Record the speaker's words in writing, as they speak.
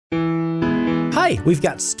Hi, we've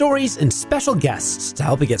got stories and special guests to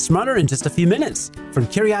help you get smarter in just a few minutes. From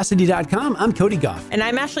Curiosity.com, I'm Cody Goff. And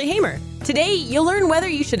I'm Ashley Hamer. Today, you'll learn whether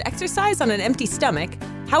you should exercise on an empty stomach,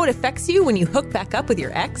 how it affects you when you hook back up with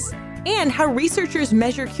your ex, and how researchers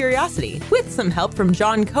measure curiosity, with some help from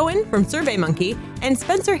John Cohen from SurveyMonkey and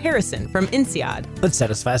Spencer Harrison from INSEAD. Let's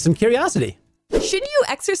satisfy some curiosity. Should you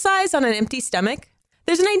exercise on an empty stomach?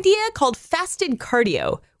 There's an idea called fasted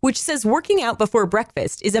cardio, which says working out before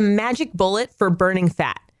breakfast is a magic bullet for burning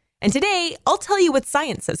fat. And today, I'll tell you what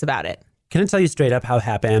science says about it. Can I tell you straight up how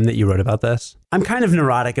happy I am that you wrote about this? I'm kind of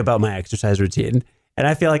neurotic about my exercise routine, and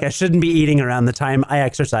I feel like I shouldn't be eating around the time I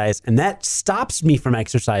exercise, and that stops me from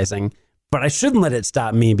exercising, but I shouldn't let it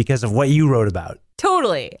stop me because of what you wrote about.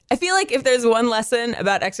 Totally. I feel like if there's one lesson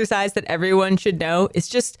about exercise that everyone should know, it's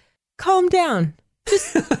just calm down.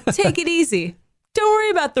 Just take it easy. Don't worry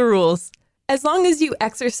about the rules. As long as you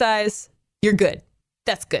exercise, you're good.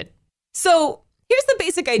 That's good. So here's the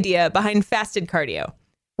basic idea behind fasted cardio.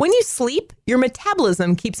 When you sleep, your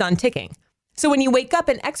metabolism keeps on ticking. So when you wake up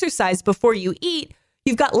and exercise before you eat,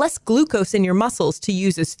 you've got less glucose in your muscles to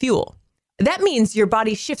use as fuel. That means your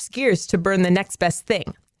body shifts gears to burn the next best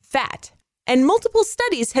thing, fat. And multiple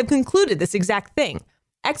studies have concluded this exact thing.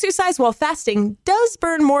 Exercise while fasting does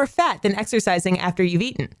burn more fat than exercising after you've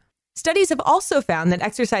eaten. Studies have also found that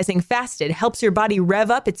exercising fasted helps your body rev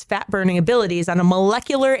up its fat-burning abilities on a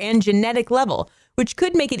molecular and genetic level, which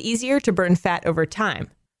could make it easier to burn fat over time.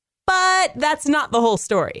 But that's not the whole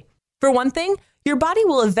story. For one thing, your body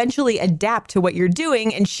will eventually adapt to what you're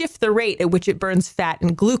doing and shift the rate at which it burns fat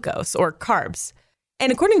and glucose, or carbs. And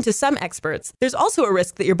according to some experts, there's also a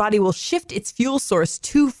risk that your body will shift its fuel source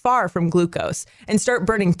too far from glucose and start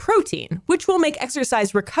burning protein, which will make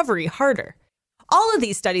exercise recovery harder. All of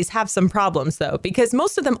these studies have some problems, though, because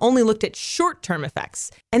most of them only looked at short-term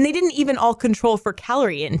effects, and they didn't even all control for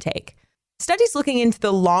calorie intake. Studies looking into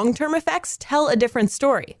the long-term effects tell a different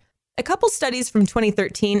story. A couple studies from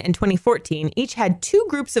 2013 and 2014 each had two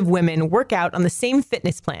groups of women work out on the same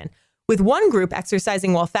fitness plan, with one group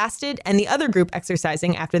exercising while fasted and the other group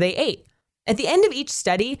exercising after they ate. At the end of each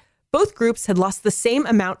study, both groups had lost the same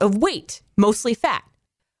amount of weight, mostly fat.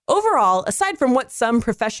 Overall, aside from what some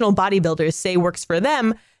professional bodybuilders say works for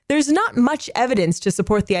them, there's not much evidence to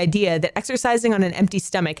support the idea that exercising on an empty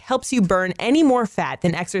stomach helps you burn any more fat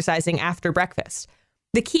than exercising after breakfast.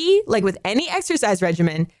 The key, like with any exercise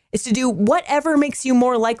regimen, is to do whatever makes you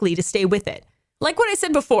more likely to stay with it. Like what I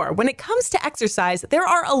said before, when it comes to exercise, there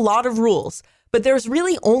are a lot of rules, but there's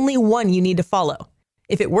really only one you need to follow.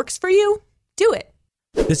 If it works for you, do it.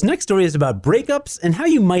 This next story is about breakups and how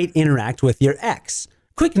you might interact with your ex.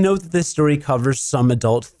 Quick note that this story covers some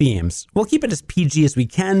adult themes. We'll keep it as PG as we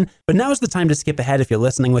can, but now is the time to skip ahead if you're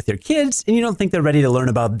listening with your kids and you don't think they're ready to learn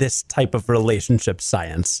about this type of relationship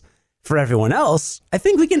science. For everyone else, I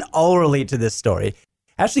think we can all relate to this story.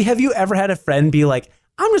 Ashley, have you ever had a friend be like,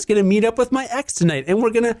 I'm just going to meet up with my ex tonight and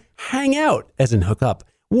we're going to hang out, as in hook up,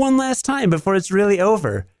 one last time before it's really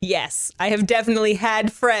over? Yes, I have definitely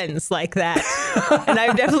had friends like that. And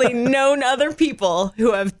I've definitely known other people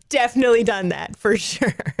who have definitely done that, for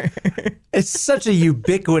sure. It's such a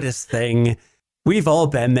ubiquitous thing. We've all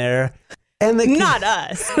been there. And not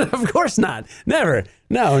us. Of course not. Never.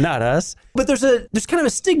 No, not us. But there's kind of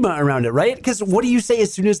a stigma around it, right? Because what do you say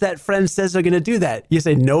as soon as that friend says they're going to do that? You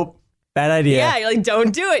say, nope. Bad idea. Yeah, you're like,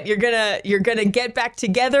 don't do it. You're gonna get back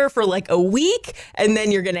together for like a week, and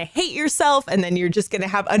then you're gonna hate yourself, and then you're just gonna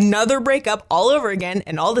have another breakup all over again,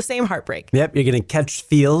 and all the same heartbreak. Yep, you're gonna catch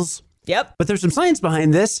feels. Yep. But there's some science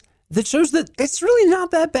behind this that shows that it's really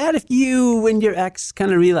not that bad if you and your ex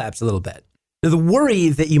kind of relapse a little bit. Now, the worry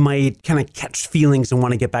that you might kind of catch feelings and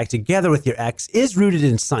want to get back together with your ex is rooted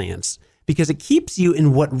in science, because it keeps you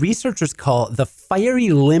in what researchers call the fiery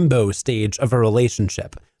limbo stage of a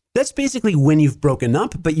relationship. That's basically when you've broken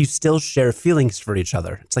up, but you still share feelings for each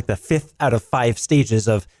other. It's like the 5th out of 5 stages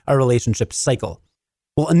of a relationship cycle.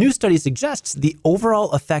 Well, a new study suggests the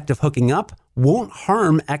overall effect of hooking up won't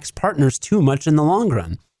harm ex-partners too much in the long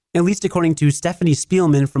run, at least according to Stephanie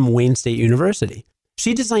Spielman from Wayne State University.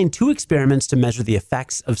 She designed 2 experiments to measure the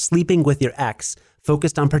effects of sleeping with your ex,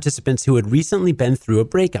 focused on participants who had recently been through a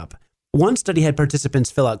breakup. One study had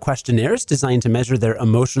participants fill out questionnaires designed to measure their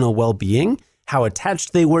emotional well-being, how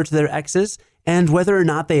attached they were to their exes, and whether or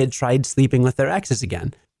not they had tried sleeping with their exes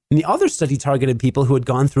again. And the other study targeted people who had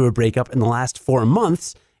gone through a breakup in the last 4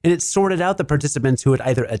 months, and it sorted out the participants who had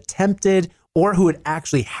either attempted or who had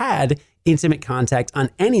actually had intimate contact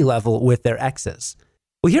on any level with their exes.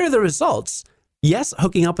 Well, here are the results. Yes,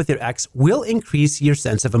 hooking up with your ex will increase your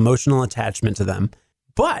sense of emotional attachment to them,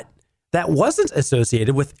 but that wasn't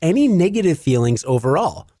associated with any negative feelings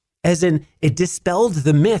overall. As in, it dispelled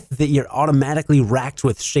the myth that you're automatically racked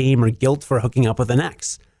with shame or guilt for hooking up with an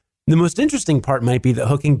ex. The most interesting part might be that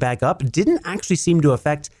hooking back up didn't actually seem to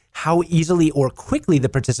affect how easily or quickly the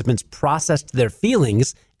participants processed their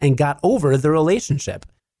feelings and got over the relationship.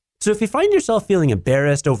 So if you find yourself feeling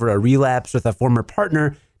embarrassed over a relapse with a former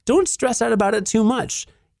partner, don't stress out about it too much.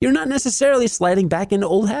 You're not necessarily sliding back into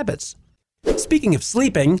old habits. Speaking of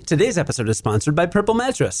sleeping, today's episode is sponsored by Purple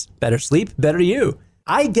Mattress. Better sleep, better you.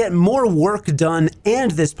 I get more work done,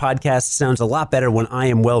 and this podcast sounds a lot better when I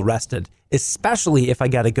am well rested, especially if I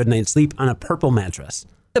got a good night's sleep on a Purple mattress.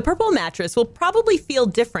 The Purple mattress will probably feel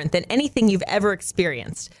different than anything you've ever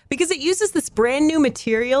experienced because it uses this brand new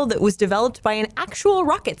material that was developed by an actual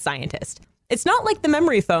rocket scientist. It's not like the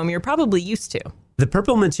memory foam you're probably used to. The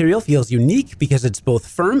Purple material feels unique because it's both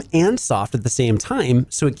firm and soft at the same time,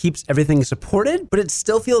 so it keeps everything supported, but it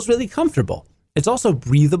still feels really comfortable. It's also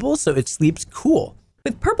breathable, so it sleeps cool.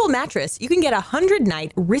 With Purple Mattress, you can get a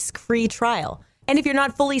 100-night risk-free trial. And if you're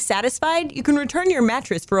not fully satisfied, you can return your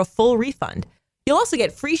mattress for a full refund. You'll also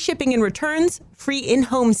get free shipping and returns, free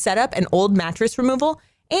in-home setup and old mattress removal,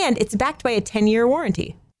 and it's backed by a 10-year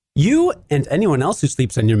warranty. You and anyone else who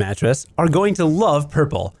sleeps on your mattress are going to love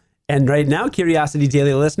Purple. And right now, Curiosity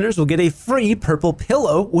Daily listeners will get a free Purple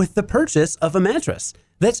pillow with the purchase of a mattress.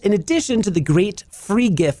 That's in addition to the great free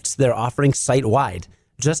gifts they're offering site-wide.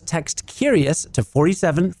 Just text CURIOUS to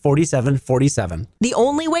 474747. The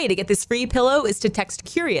only way to get this free pillow is to text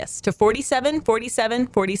CURIOUS to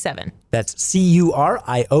 474747. That's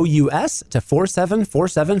CURIOUS to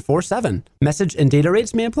 474747. Message and data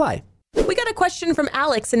rates may apply. We got a question from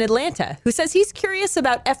Alex in Atlanta who says he's curious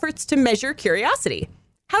about efforts to measure curiosity.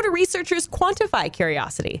 How do researchers quantify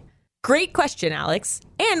curiosity? Great question, Alex.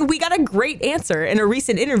 And we got a great answer in a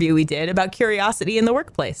recent interview we did about curiosity in the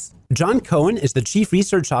workplace. John Cohen is the Chief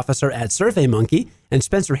Research Officer at SurveyMonkey, and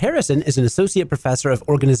Spencer Harrison is an Associate Professor of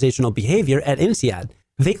Organizational Behavior at INSEAD.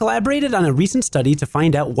 They collaborated on a recent study to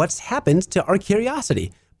find out what's happened to our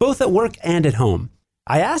curiosity, both at work and at home.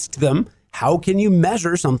 I asked them, how can you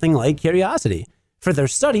measure something like curiosity? For their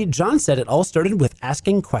study, John said it all started with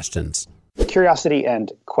asking questions. Curiosity and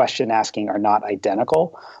question asking are not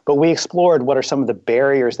identical, but we explored what are some of the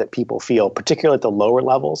barriers that people feel, particularly at the lower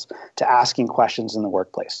levels, to asking questions in the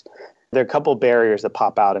workplace. There are a couple of barriers that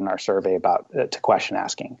pop out in our survey about to question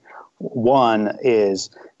asking. One is,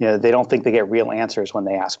 they don't think they get real answers when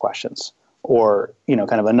they ask questions. Or,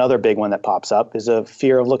 kind of another big one that pops up is a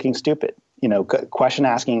fear of looking stupid. Question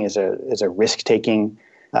asking is a risk-taking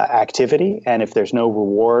activity, and if there's no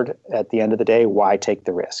reward at the end of the day, why take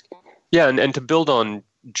the risk? Yeah, and to build on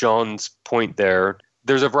John's point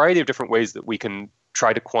there's a variety of different ways that we can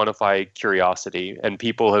try to quantify curiosity, and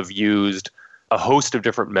people have used a host of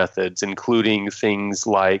different methods, including things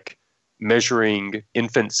like measuring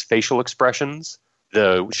infants' facial expressions,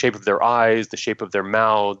 the shape of their eyes, the shape of their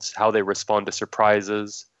mouths, how they respond to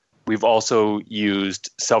surprises. We've also used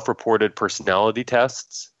self-reported personality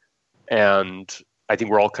tests, and I think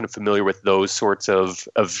we're all kind of familiar with those sorts of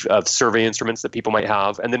survey instruments that people might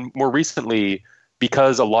have. And then more recently,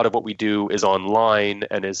 because a lot of what we do is online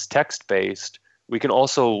and is text-based, we can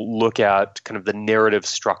also look at kind of the narrative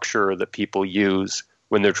structure that people use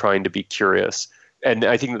when they're trying to be curious. And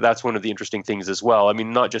I think that's one of the interesting things as well. I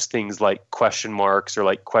mean, not just things like question marks or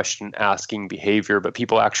like question asking behavior, but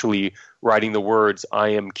people actually writing the words, I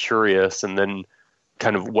am curious, and then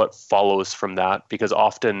kind of what follows from that. Because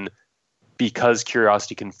often, because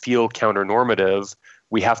curiosity can feel counternormative,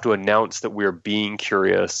 we have to announce that we're being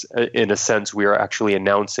curious. In a sense, we are actually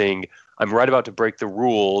announcing, I'm right about to break the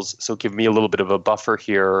rules, so give me a little bit of a buffer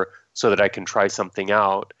here so that I can try something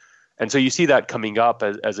out. And so you see that coming up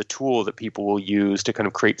as a tool that people will use to kind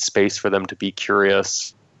of create space for them to be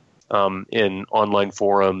curious in online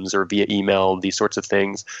forums or via email, these sorts of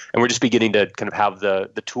things. And we're just beginning to kind of have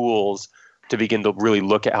the tools to begin to really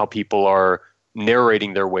look at how people are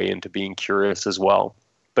narrating their way into being curious as well.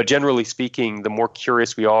 But generally speaking, the more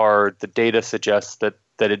curious we are, the data suggests that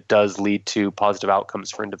it does lead to positive outcomes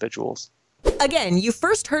for individuals. Again, you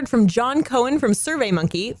first heard from John Cohen from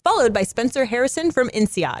SurveyMonkey, followed by Spencer Harrison from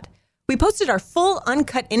INSEAD. We posted our full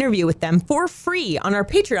uncut interview with them for free on our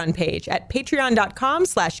Patreon page at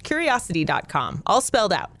patreon.com/curiosity.com, all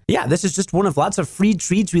spelled out. Yeah, this is just one of lots of free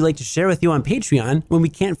treats we like to share with you on Patreon when we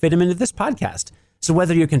can't fit them into this podcast. So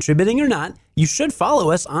whether you're contributing or not, you should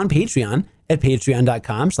follow us on Patreon at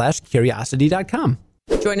patreon.com/curiosity.com.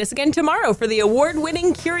 Join us again tomorrow for the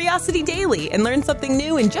award-winning Curiosity Daily and learn something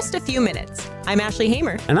new in just a few minutes. I'm Ashley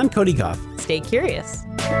Hamer. And I'm Cody Goff. Stay curious.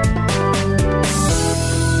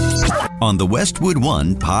 On the Westwood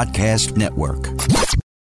One Podcast Network.